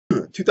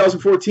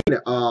2014,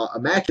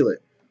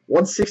 Immaculate,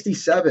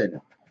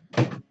 167.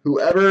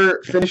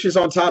 Whoever finishes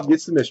on top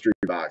gets the mystery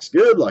box.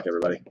 Good luck,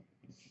 everybody.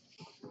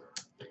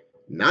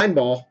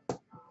 9-ball.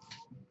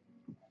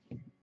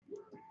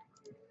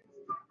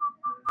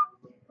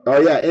 Oh,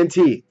 yeah,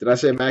 NT. Did I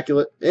say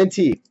Immaculate?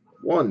 NT.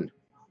 1,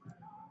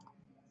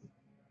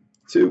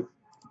 2,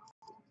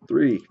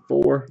 3,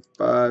 4,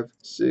 5,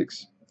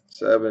 6,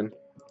 7,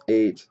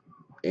 8,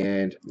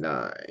 and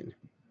 9.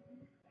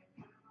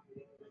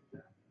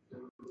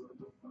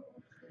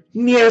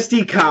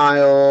 Nasty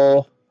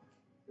Kyle.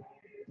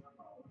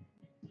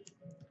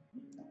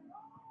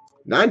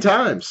 9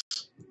 times.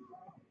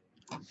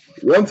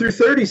 1 through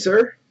 30,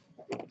 sir.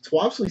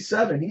 Twopsley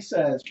 7. He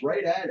says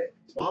right at it.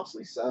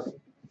 Twopsley 7.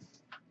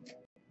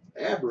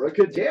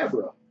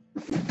 Abracadabra.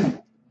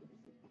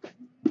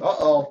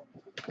 Uh-oh.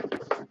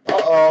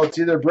 Uh-oh. It's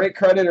either break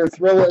credit or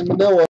thrill it in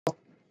Manila.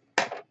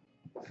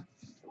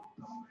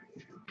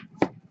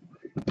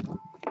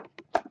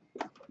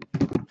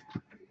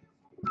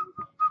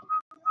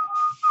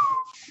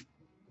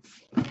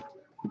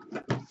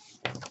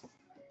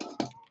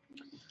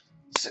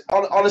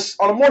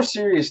 On a more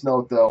serious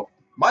note, though,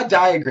 my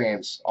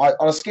diagrams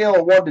on a scale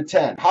of 1 to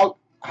 10, how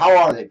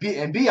are they?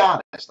 Be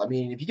honest. I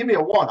mean, if you give me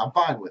a 1, I'm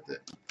fine with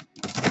it.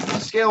 On a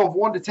scale of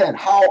 1 to 10,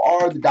 how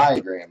are the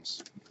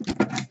diagrams?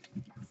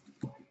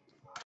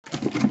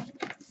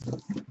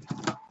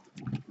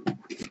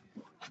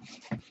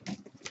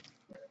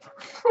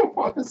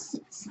 What is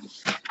this?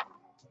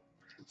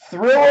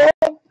 Thrill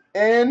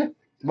in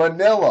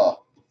Manila.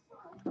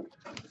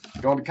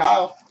 Going to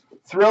Kyle.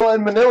 Thrill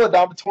in Manila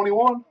down to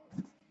 21.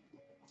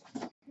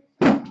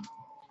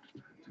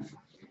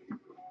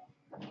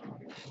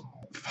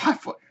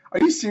 Are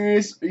you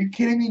serious? Are you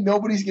kidding me?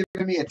 Nobody's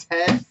giving me a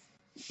 10?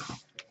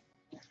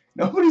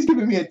 Nobody's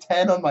giving me a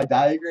 10 on my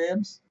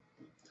diagrams?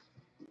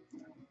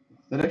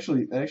 That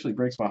actually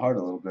breaks my heart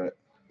a little bit.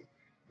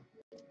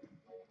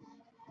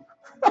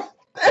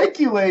 Thank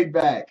you, laid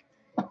back.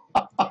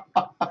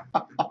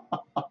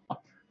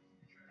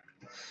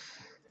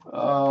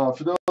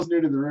 For those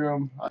new to the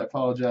room, I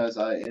apologize.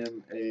 I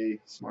am a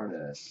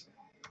smartass.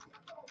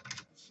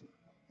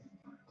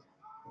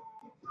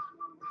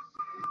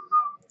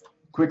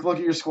 Quick look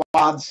at your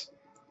squads.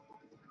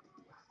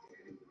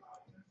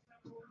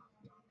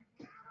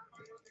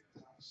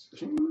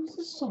 Choose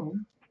the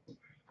song.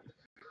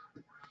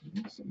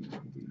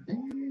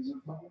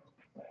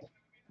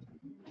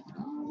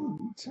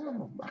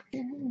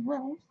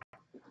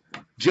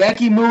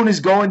 Jackie Moon is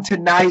going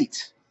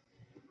tonight.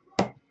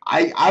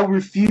 I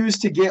refuse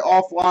to get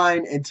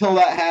offline until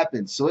that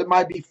happens. So it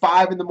might be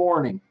 5 in the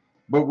morning.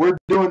 But we're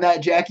doing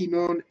that Jackie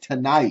Moon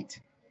tonight.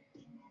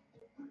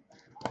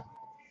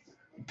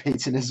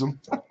 Batonism.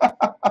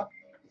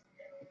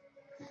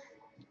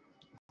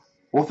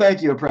 Well,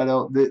 thank you,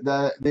 Apredo.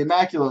 The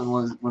Immaculate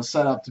was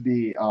set up to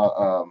be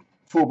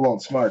full-blown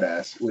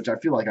smartass, which I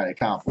feel like I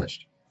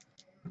accomplished.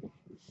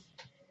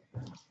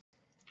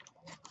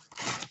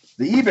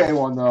 The eBay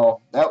one,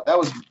 though, that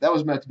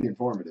was meant to be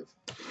informative.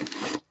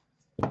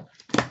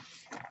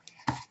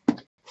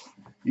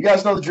 You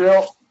guys know the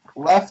drill.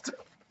 Left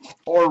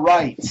or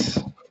right?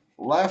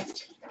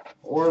 Left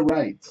or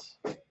right?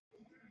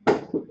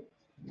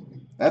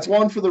 That's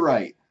 1 for the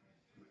right.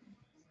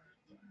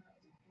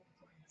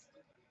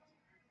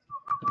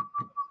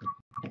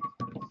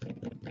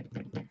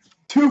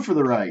 Two for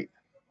the right.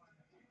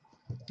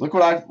 Look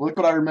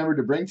what I remembered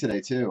to bring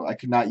today too. I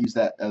could not use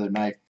that other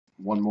knife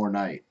one more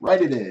night.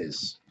 Right it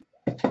is.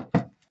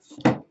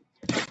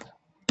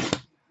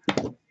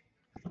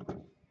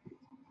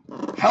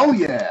 Hell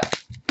yeah.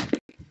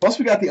 Plus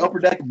we got the upper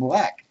deck of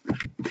black.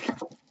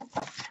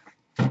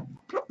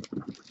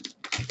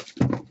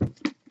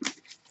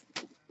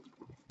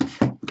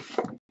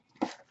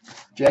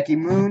 Jackie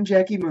Moon,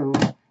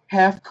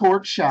 half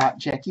court shot,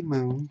 Jackie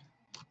Moon.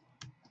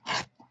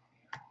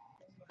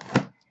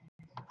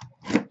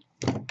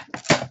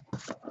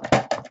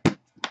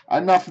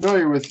 I'm not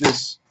familiar with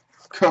this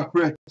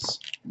Chris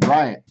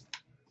Bryant,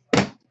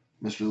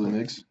 Mr. Lee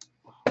Miggs.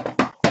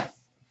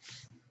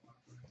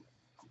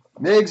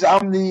 Miggs,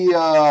 I'm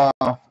the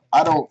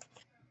I don't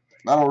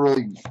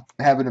really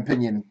have an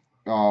opinion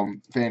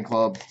fan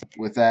club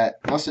with that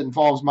unless it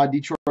involves my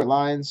Detroit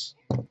Lions.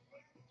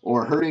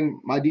 Or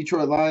hurting my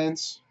Detroit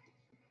Lions,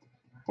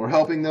 or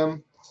helping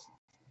them,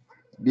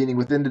 being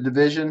within the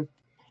division.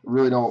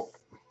 Really don't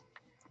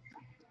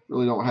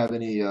have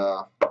any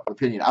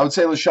opinion. I would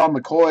say LaShawn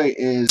McCoy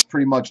is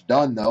pretty much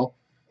done though.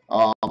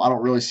 I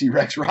don't really see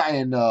Rex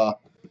Ryan, having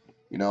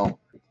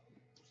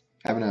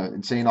an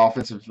insane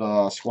offensive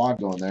squad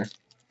going there.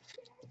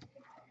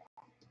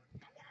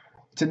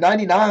 To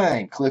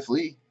 99, Cliff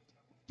Lee.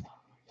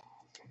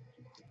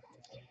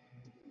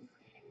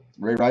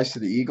 Ray Rice to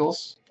the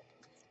Eagles.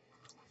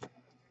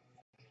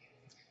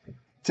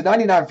 To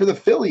 99 for the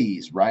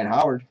Phillies, Ryan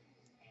Howard.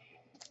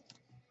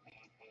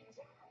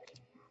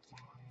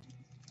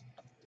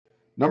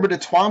 Number to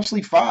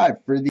Twomsley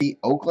 5 for the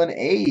Oakland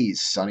A's,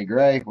 Sonny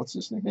Gray. What's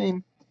his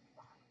nickname?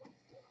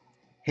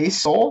 Hey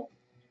Soul?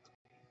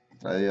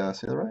 Did I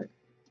say that right?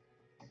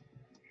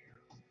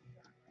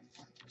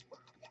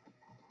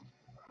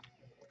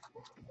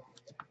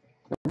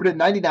 Number to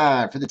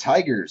 99 for the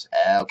Tigers,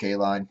 Al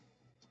Kaline.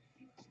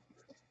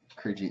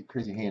 Crazy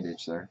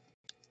handage there.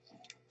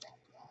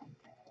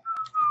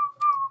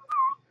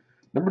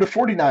 Number to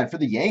 49 for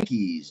the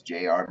Yankees,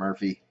 J.R.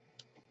 Murphy.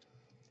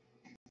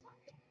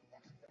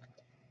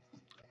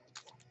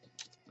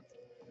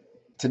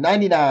 To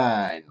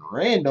 99,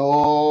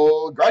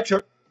 Randall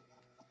Grichuk.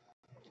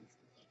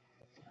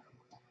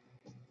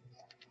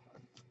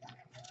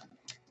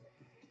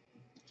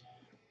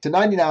 To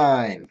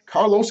 99,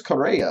 Carlos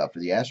Correa for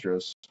the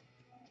Astros.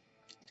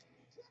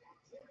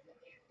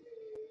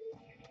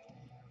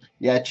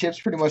 Yeah, Chip's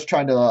pretty much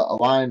trying to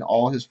align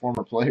all his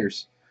former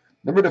players.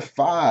 Number to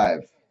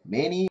 5,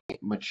 Manny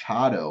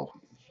Machado.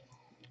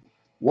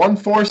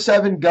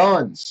 147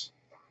 Guns.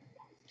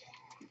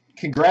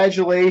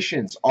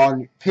 Congratulations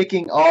on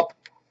picking up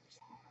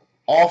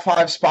all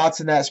 5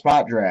 spots in that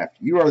spot draft.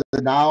 You are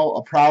now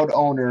a proud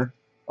owner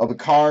of a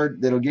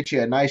card that'll get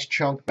you a nice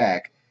chunk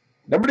back.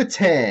 Number to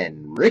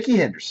 10, Ricky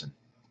Henderson.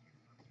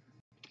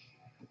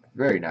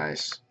 Very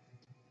nice.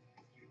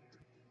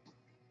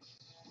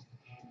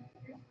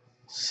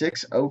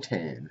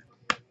 6/10.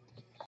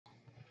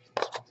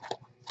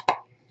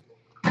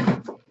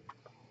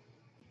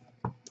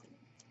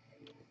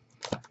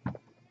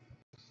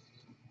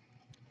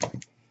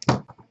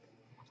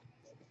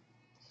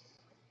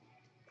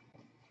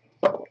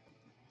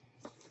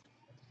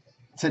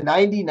 To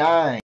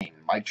 99,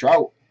 Mike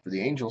Trout for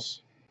the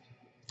Angels.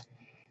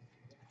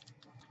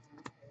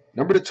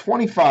 Number to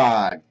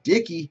 25,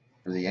 Dickey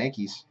for the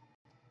Yankees.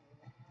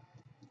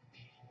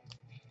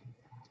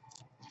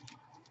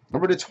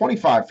 Number to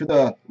 25 for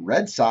the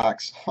Red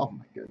Sox. Oh,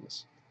 my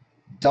goodness.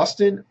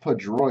 Dustin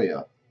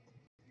Pedroia.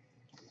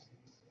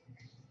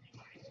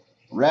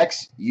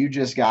 Rex, you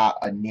just got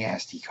a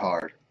nasty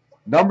card.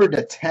 Number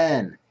to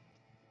 10,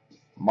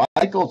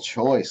 Michael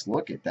Choice.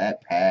 Look at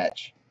that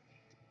patch.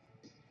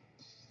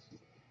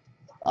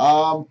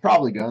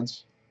 Probably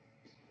Guns.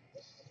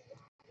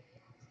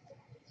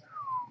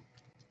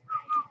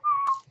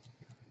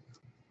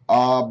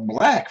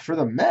 Black for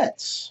the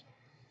Mets.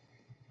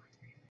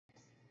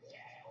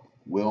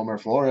 Wilmer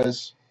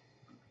Flores.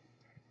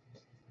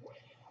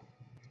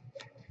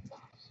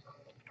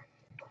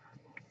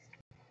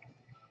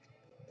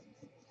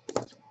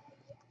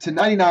 To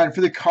 99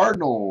 for the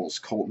Cardinals,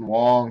 Colton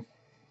Wong.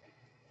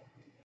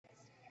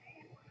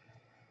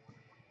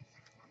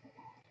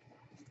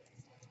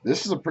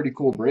 This is a pretty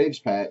cool Braves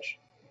patch.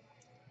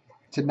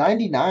 To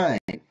 99.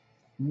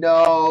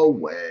 No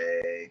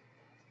way.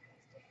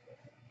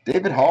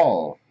 David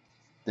Hall.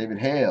 David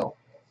Hale.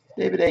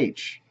 David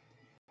H.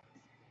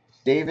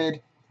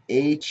 David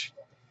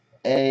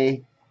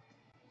H-A-L-E.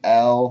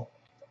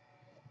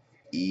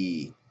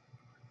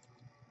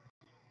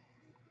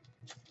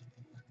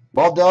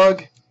 Well,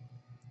 Doug,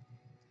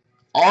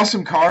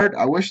 awesome card.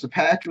 I wish the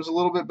patch was a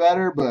little bit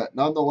better, but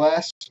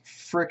nonetheless,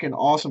 freaking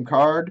awesome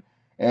card.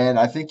 And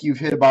I think you've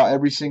hit about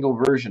every single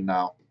version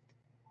now.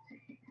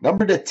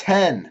 Number to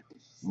 10,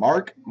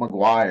 Mark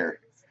McGwire.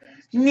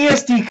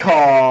 Nasty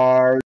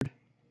card.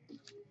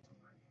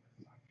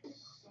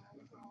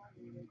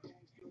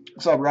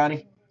 What's up,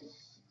 Ronnie?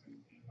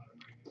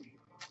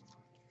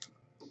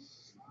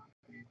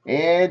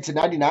 And to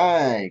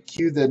 99,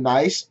 cue the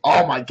nice.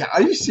 Oh, my God.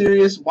 Are you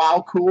serious?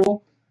 Wow,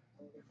 cool.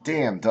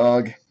 Damn,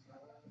 Doug.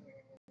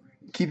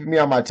 Keeping me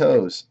on my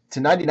toes. To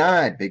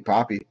 99, Big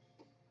Poppy.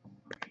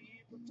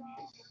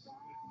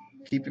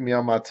 Keeping me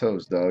on my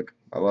toes, Doug.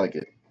 I like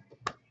it.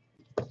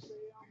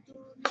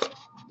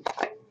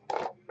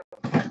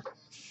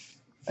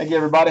 Thank you,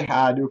 everybody.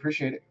 I do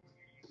appreciate it.